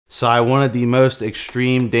So I wanted the most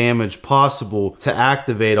extreme damage possible to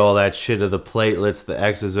activate all that shit of the platelets, the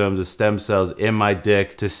exosomes, the stem cells in my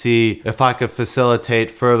dick to see if I could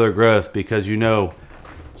facilitate further growth, because you know,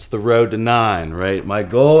 it's the road to 9, right? My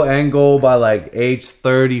end goal by like age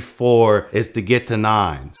 34 is to get to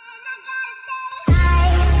 9.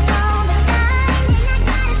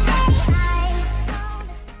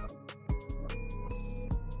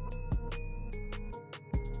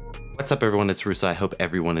 What's up everyone, it's Russo. I hope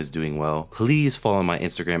everyone is doing well. Please follow my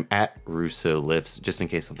Instagram at Russo Lifts, just in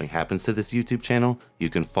case something happens to this YouTube channel. You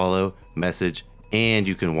can follow, message, and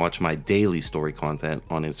you can watch my daily story content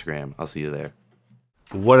on Instagram. I'll see you there.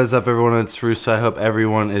 What is up everyone, it's Russo. I hope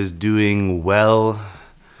everyone is doing well.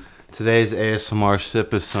 Today's ASMR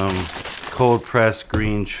sip is some cold pressed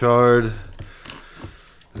green chard.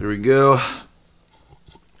 There we go.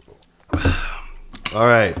 All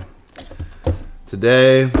right,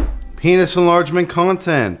 today, penis enlargement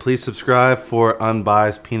content. Please subscribe for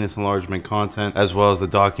unbiased penis enlargement content, as well as the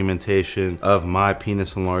documentation of my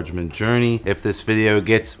penis enlargement journey. If this video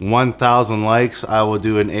gets 1,000 likes, I will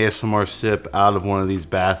do an ASMR sip out of one of these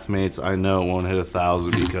Bathmates. I know it won't hit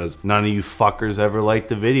 1,000 because none of you fuckers ever liked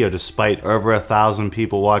the video, despite over 1,000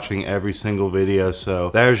 people watching every single video. So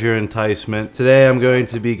there's your enticement. Today I'm going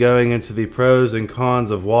to be going into the pros and cons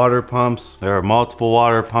of water pumps. There are multiple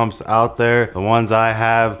water pumps out there. The ones I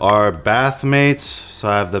have are Bathmates. So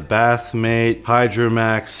I have the Bathmate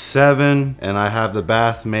Hydromax 7 and I have the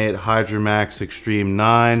Bathmate Hydromax Extreme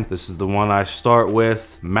 9. This is the one I start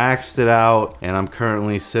with, maxed it out, and I'm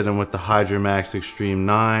currently sitting with the Hydromax Extreme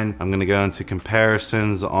 9. I'm gonna go into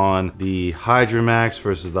comparisons on the Hydromax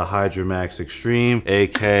versus the Hydromax Extreme,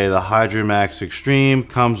 aka the Hydromax Extreme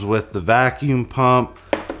comes with the vacuum pump,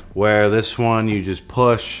 where this one you just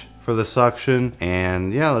push for the suction.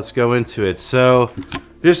 And yeah, let's go into it. So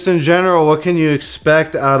just in general, what can you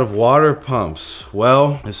expect out of water pumps?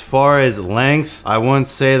 Well, as far as length, I wouldn't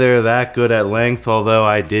say they're that good at length, although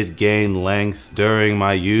I did gain length during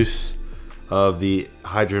my use of the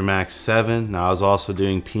Hydromax 7. Now I was also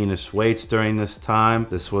doing penis weights during this time.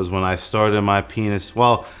 This was when I started my penis,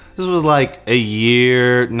 well, this was like a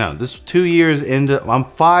year, no, this was 2 years into, I'm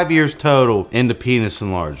 5 years total into penis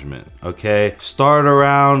enlargement, okay? Started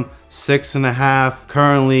around 6.5,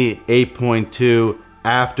 currently 8.2,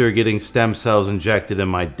 after getting stem cells injected in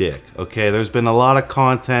my dick, okay? There's been a lot of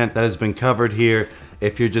content that has been covered here.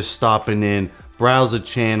 If you're just stopping in, browse the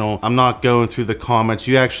channel. I'm not going through the comments.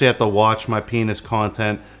 You actually have to watch my penis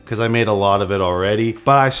content because I made a lot of it already.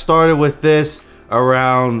 But I started with this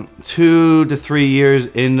around 2 to 3 years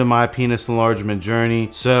into my penis enlargement journey.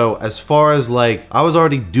 So as far as like, I was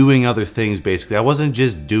already doing other things basically. I wasn't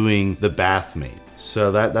just doing the Bathmate.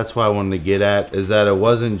 So that's what I wanted to get at, is that it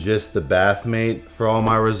wasn't just the Bathmate for all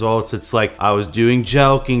my results. It's like I was doing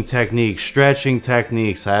jelqing techniques, stretching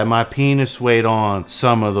techniques. I had my penis weight on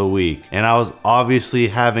some of the week. And I was obviously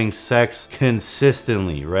having sex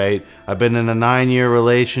consistently, right? I've been in a 9-year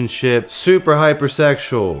relationship, super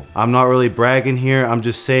hypersexual. I'm not really bragging here. I'm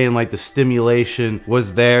just saying like the stimulation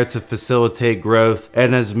was there to facilitate growth,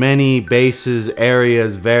 and as many bases,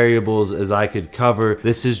 areas, variables as I could cover.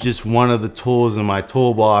 This is just one of the tools in my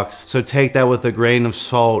toolbox, so take that with a grain of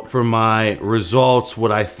salt for my results,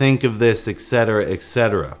 what I think of this, etc,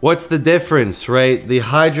 etc. What's the difference, right? The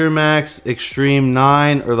Hydromax Extreme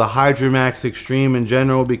 9, or the Hydromax Extreme in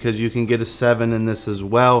general, because you can get a 7 in this as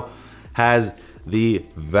well, has the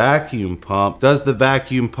vacuum pump. Does the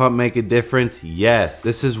vacuum pump make a difference? Yes.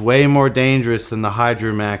 This is way more dangerous than the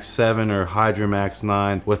Hydromax 7 or Hydromax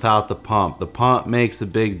 9 without the pump. The pump makes a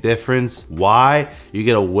big difference. Why? You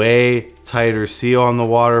get a way tighter seal on the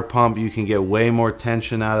water pump. You can get way more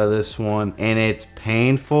tension out of this one, and it's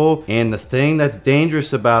painful. And the thing that's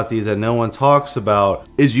dangerous about these that no one talks about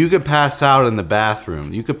is you could pass out in the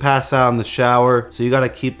bathroom. You could pass out in the shower. So you got to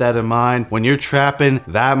keep that in mind. When you're trapping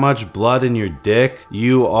that much blood in your dick,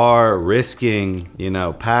 you are risking, you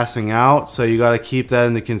know, passing out. So you got to keep that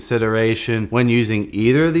into consideration when using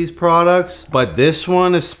either of these products. But this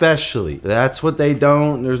one especially, that's what they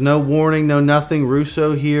don't, there's no warning, no nothing.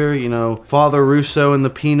 Russo here, you know, Father Russo in the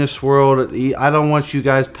penis world. I don't want you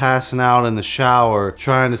guys passing out in the shower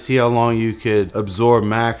trying to see how long you could absorb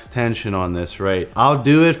max tension on this, right? I'll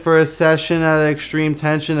do it for a session at extreme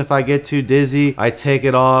tension. If I get too dizzy, I take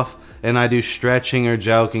it off and I do stretching or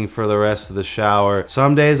jelqing for the rest of the shower.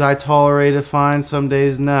 Some days I tolerate it fine, some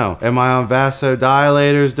days no. Am I on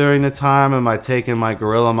vasodilators during the time? Am I taking my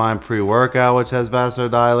Gorilla Mind pre-workout, which has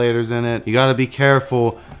vasodilators in it? You gotta be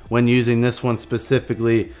careful when using this one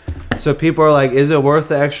specifically. So people are like, is it worth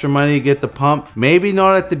the extra money to get the pump? Maybe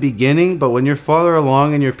not at the beginning, but when you're farther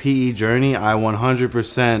along in your PE journey, I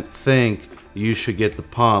 100% think you should get the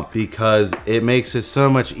pump because it makes it so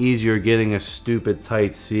much easier getting a stupid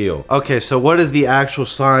tight seal. Okay, so what is the actual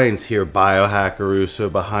science here, biohacker Russo,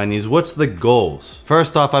 behind these? What's the goals?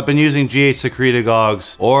 First off, I've been using GH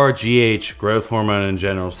secretagogues or GH, growth hormone in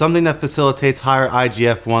general, something that facilitates higher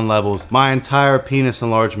IGF-1 levels my entire penis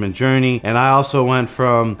enlargement journey. And I also went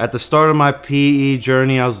from, at the start of my PE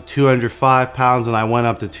journey, I was 205 pounds and I went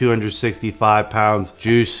up to 265 pounds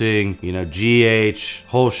juicing, you know, GH,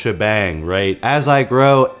 whole shebang, right? As I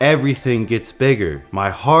grow, everything gets bigger. My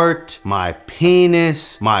heart, my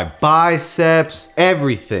penis, my biceps,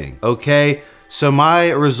 everything, okay? So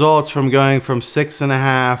my results from going from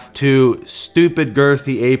 6.5 to stupid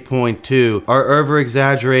girthy 8.2 are over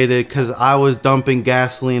exaggerated because I was dumping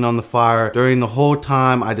gasoline on the fire during the whole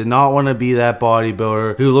time. I did not want to be that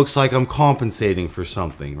bodybuilder who looks like I'm compensating for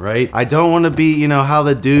something, right? I don't want to be, you know, how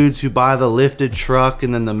the dudes who buy the lifted truck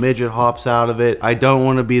and then the midget hops out of it. I don't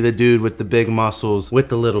want to be the dude with the big muscles with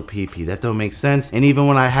the little pee-pee. That don't make sense. And even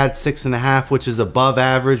when I had 6.5, which is above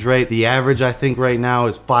average, right? The average I think right now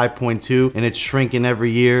is 5.2 and it's shrinking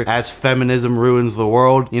every year as feminism ruins the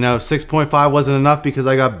world. You know, 6.5 wasn't enough because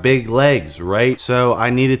I got big legs, right? So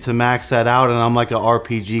I needed to max that out, and I'm like an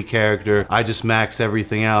RPG character. I just max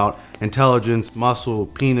everything out. Intelligence, muscle,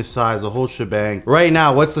 penis size, a whole shebang. Right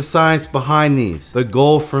now, what's the science behind these? The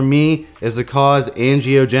goal for me is to cause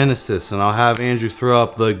angiogenesis, and I'll have Andrew throw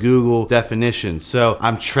up the Google definition. So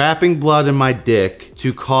I'm trapping blood in my dick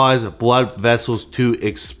to cause blood vessels to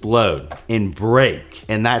explode and break,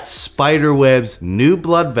 and that spider webs new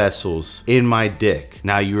blood vessels in my dick.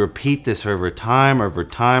 Now you repeat this over time, over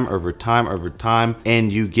time, over time, over time,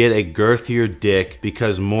 and you get a girthier dick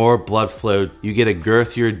because more blood flow. You get a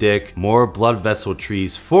girthier dick, more blood vessel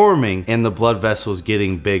trees forming, and the blood vessels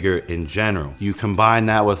getting bigger in general. You combine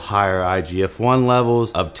that with higher IGF-1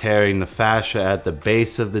 levels of tearing the fascia at the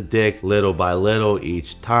base of the dick little by little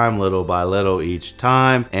each time, little by little each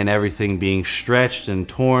time, and everything being stretched and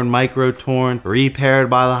torn, micro torn, repaired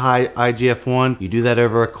by the high IGF-1. You do that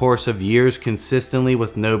over a course of years consistently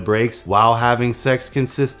with no breaks while having sex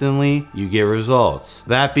consistently, you get results.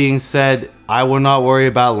 That being said, I will not worry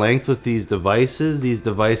about length with these devices. These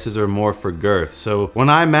devices are more for girth. So when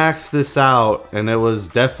I maxed this out, and it was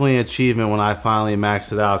definitely an achievement when I finally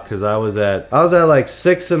maxed it out, because I was at like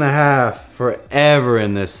 6.5 forever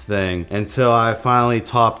in this thing until I finally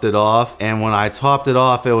topped it off. And when I topped it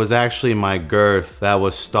off, it was actually my girth that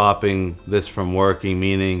was stopping this from working,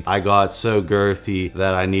 meaning I got so girthy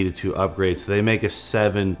that I needed to upgrade. So they make a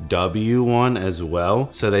 7W one as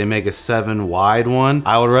well. So they make a 7 wide one.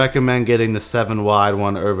 I would recommend getting the 7 wide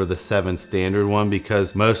one over the 7 standard one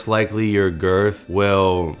because most likely your girth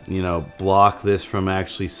will, you know, block this from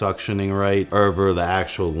actually suctioning right over the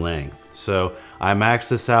actual length. So I maxed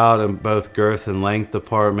this out in both girth and length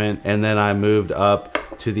department, and then I moved up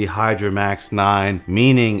to the Hydromax 9,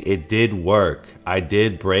 meaning it did work. I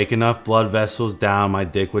did break enough blood vessels down, my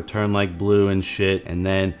dick would turn like blue and shit, and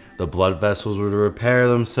then the blood vessels would repair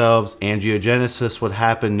themselves, angiogenesis would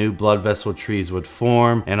happen, new blood vessel trees would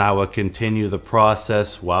form, and I would continue the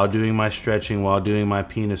process while doing my stretching, while doing my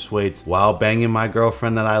penis weights, while banging my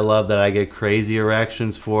girlfriend that I love, that I get crazy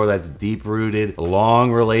erections for, that's deep-rooted,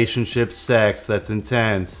 long relationship sex that's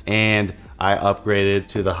intense, and I upgraded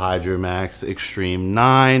to the Hydromax Extreme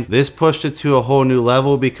 9. This pushed it to a whole new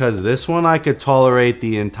level because this one I could tolerate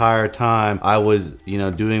the entire time I was, you know,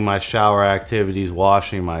 doing my shower activities,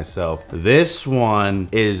 washing myself. This one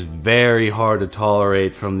is very hard to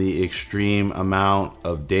tolerate from the extreme amount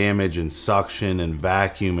of damage and suction and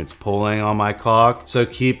vacuum it's pulling on my cock. So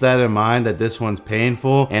keep that in mind, that this one's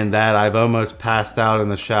painful and that I've almost passed out in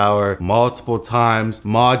the shower multiple times,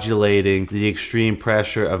 modulating the extreme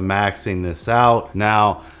pressure of maxing this out.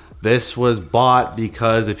 Now, this was bought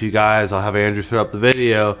because, if you guys, I'll have Andrew throw up the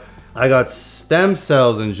video, I got stem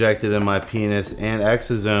cells injected in my penis and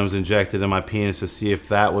exosomes injected in my penis to see if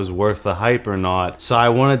that was worth the hype or not. So I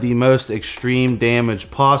wanted the most extreme damage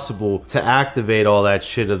possible to activate all that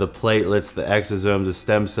shit of the platelets, the exosomes, the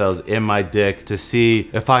stem cells in my dick to see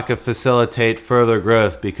if I could facilitate further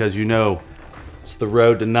growth, because, you know, It's the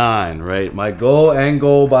road to 9, right? My end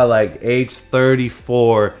goal by like age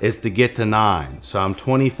 34 is to get to 9. So I'm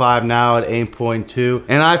 25 now at 8.2,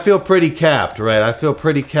 and I feel pretty capped, right? I feel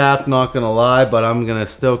pretty capped, not gonna lie, but I'm gonna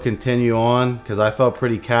still continue on because I felt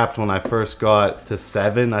pretty capped when I first got to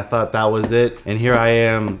 7. I thought that was it, and here I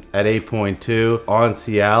am at 8.2 on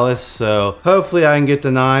Cialis. So hopefully I can get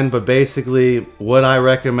to 9, but basically, would I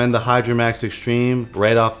recommend the Hydromax Extreme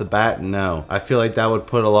right off the bat? No. I feel like that would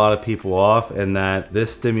put a lot of people off, and that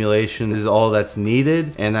this stimulation is all that's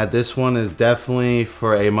needed, and that this one is definitely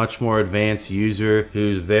for a much more advanced user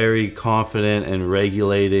who's very confident in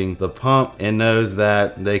regulating the pump and knows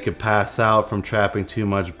that they could pass out from trapping too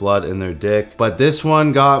much blood in their dick. But this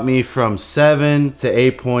one got me from 7 to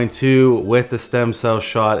 8.2 with the stem cell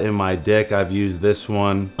shot in my dick. I've used this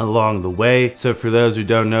one along the way. So for those who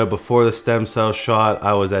don't know, before the stem cell shot,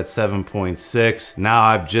 I was at 7.6. Now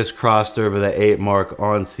I've just crossed over the 8 mark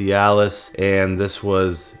on Cialis, and this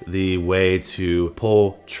was the way to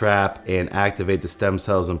pull, trap, and activate the stem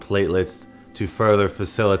cells and platelets to further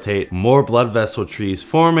facilitate more blood vessel trees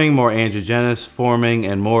forming, more angiogenesis forming,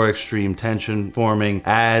 and more extreme tension forming.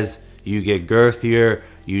 As you get girthier,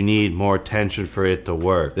 you need more tension for it to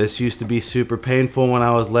work. This used to be super painful when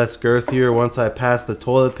I was less girthier. Once I passed the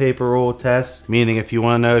toilet paper roll test, meaning if you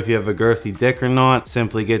want to know if you have a girthy dick or not,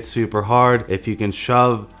 simply get super hard. If you can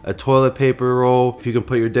shove a toilet paper roll, if you can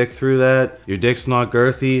put your dick through that, your dick's not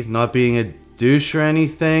girthy. Not being a douche or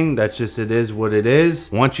anything, that's just, it is what it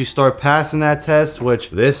is. Once you start passing that test,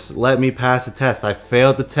 which this let me pass a test, I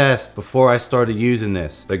failed the test before I started using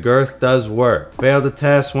this. The girth does work. Failed the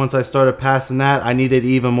test. Once I started passing that, I needed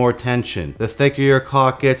even more tension. The thicker your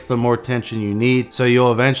cock gets, the more tension you need, so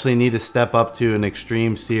you'll eventually need to step up to an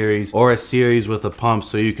extreme series or a series with a pump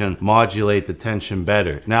so you can modulate the tension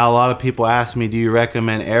better. Now a lot of people ask me, do you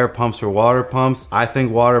recommend air pumps or water pumps? I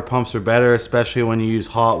think water pumps are better, especially when you use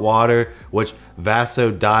hot water, which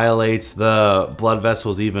vasodilates the blood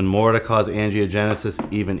vessels even more to cause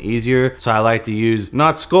angiogenesis even easier. So I like to use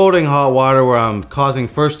not scalding hot water where I'm causing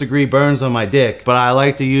first-degree burns on my dick, but I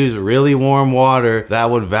like to use really warm water that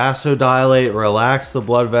would vasodilate, relax the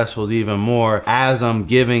blood vessels even more as I'm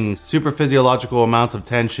giving super physiological amounts of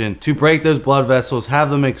tension to break those blood vessels, have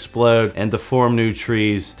them explode, and to form new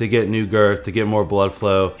trees, to get new girth, to get more blood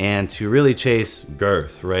flow, and to really chase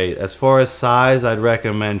girth, right? As far as size, I'd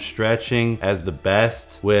recommend stretching as the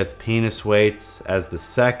best, with penis weights as the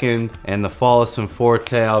second, and the Follisson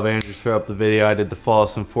Forte. I'll just throw up the video. I did the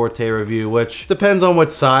Follisson Forte review, which depends on what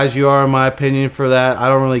size you are in my opinion for that. I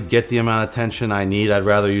don't really get the amount of tension I need. I'd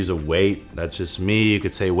rather use a weight. That's just me. You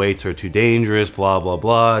could say weights are too dangerous, blah, blah,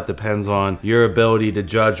 blah. It depends on your ability to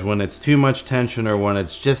judge when it's too much tension or when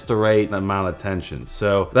it's just the right amount of tension.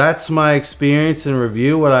 So that's my experience and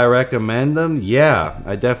review. Would I recommend them? Yeah,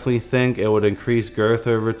 I definitely think it would increase girth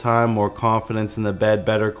over time, more confidence in the bed,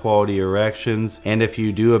 better quality erections, and if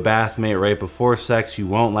you do a Bathmate right before sex, you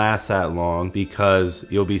won't last that long because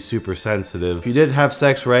you'll be super sensitive. If you did have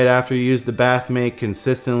sex right after you use the Bathmate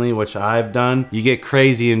consistently, which I've done, you get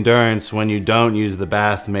crazy endurance when you don't use the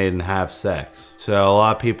Bathmate and have sex. So a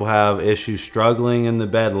lot of people have issues struggling in the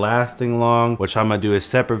bed, lasting long, which I'm gonna do a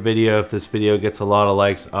separate video. If this video gets a lot of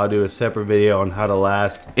likes, I'll do a separate video on how to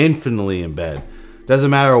last infinitely in bed.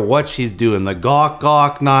 Doesn't matter what she's doing, the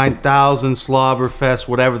Gawk 9000, Slobberfest,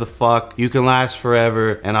 whatever the fuck, you can last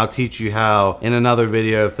forever, and I'll teach you how in another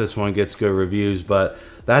video if this one gets good reviews. But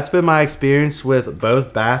that's been my experience with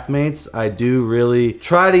both Bathmates. I do really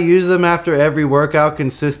try to use them after every workout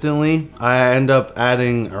consistently. I end up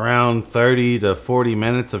adding around 30 to 40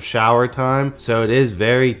 minutes of shower time, so it is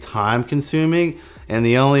very time consuming. And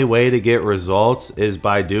the only way to get results is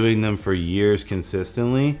by doing them for years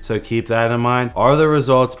consistently. So keep that in mind. Are the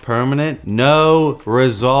results permanent? No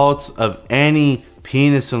results of any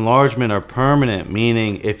penis enlargement are permanent,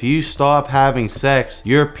 meaning if you stop having sex,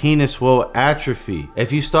 your penis will atrophy.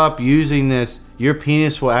 If you stop using this, your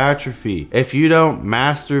penis will atrophy. If you don't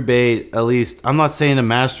masturbate, at least, I'm not saying to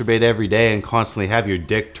masturbate every day and constantly have your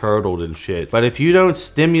dick turtled and shit, but if you don't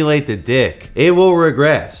stimulate the dick, it will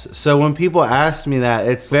regress. So when people ask me that,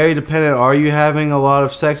 it's very dependent. Are you having a lot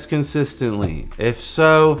of sex consistently? If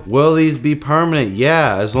so, will these be permanent?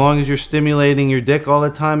 Yeah, as long as you're stimulating your dick all the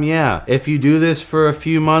time, yeah. If you do this for a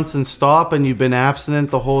few months and stop and you've been abstinent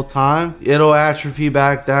the whole time, it'll atrophy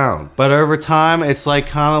back down. But over time, it's like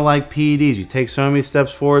kind of like PEDs. You take so many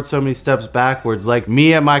steps forward, so many steps backwards. Like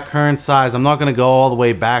me at my current size, I'm not gonna go all the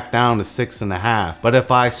way back down to 6.5. But if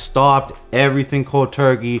I stopped everything cold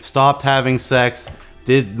turkey, stopped having sex,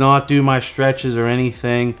 did not do my stretches or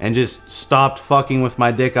anything, and just stopped fucking with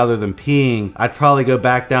my dick other than peeing, I'd probably go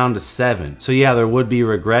back down to 7. So yeah, there would be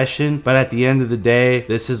regression, but at the end of the day,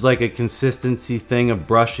 this is like a consistency thing of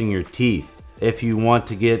brushing your teeth. If you want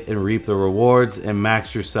to get and reap the rewards and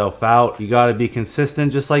max yourself out, you gotta be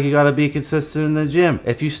consistent, just like you gotta be consistent in the gym.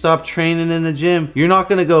 If you stop training in the gym, you're not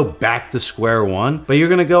gonna go back to square one, but you're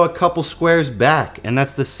gonna go a couple squares back. And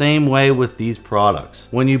that's the same way with these products.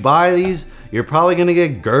 When you buy these, you're probably gonna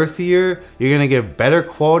get girthier, you're gonna get better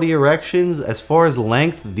quality erections. As far as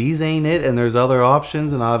length, these ain't it, and there's other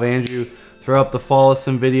options, and I'll have Andrew throw up the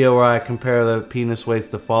Follison video where I compare the penis weights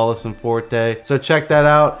to Follison Forte. So check that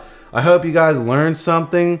out. I hope you guys learned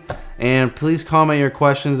something, and please comment your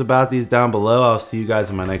questions about these down below. I'll see you guys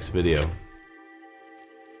in my next video.